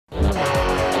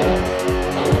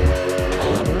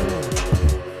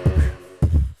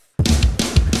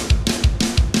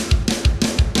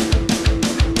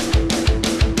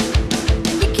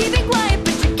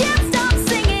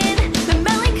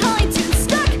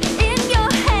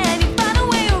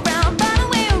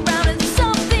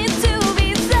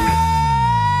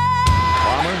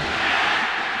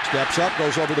steps up,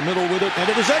 goes over the middle with it, and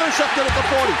it is intercepted at the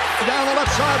 40. Down the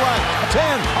left sideline.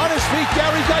 10. On his feet,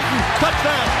 Gary Guyton.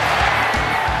 Touchdown.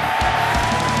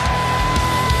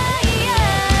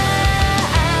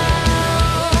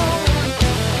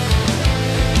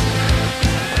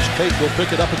 Tate will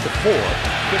pick it up at the 4.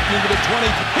 15 to the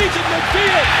 20. He's in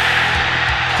midfield.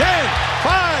 10.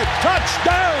 5.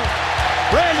 Touchdown.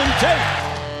 Brandon Tate.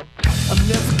 I'm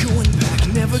never going back,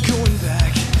 never going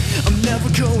back. I'm never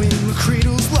going, the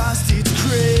cradle's lost its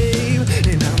grave,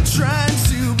 and I'm trying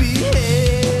to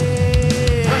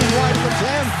behave. Running wide at the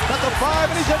 10, at the 5,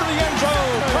 and he's into the end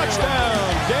zone.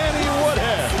 Touchdown, Danny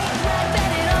Woodhead.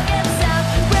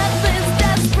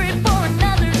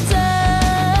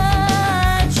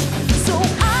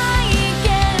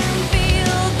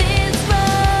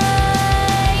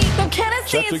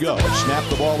 Set to go. Snap,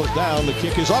 the ball is down. The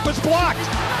kick is up. It's blocked.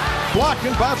 Blocked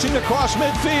and bouncing across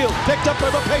midfield. Picked up by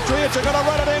the Patriots. Are going to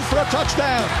run it in for a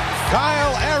touchdown.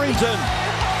 Kyle Arrington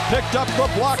picked up the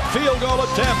blocked field goal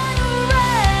attempt.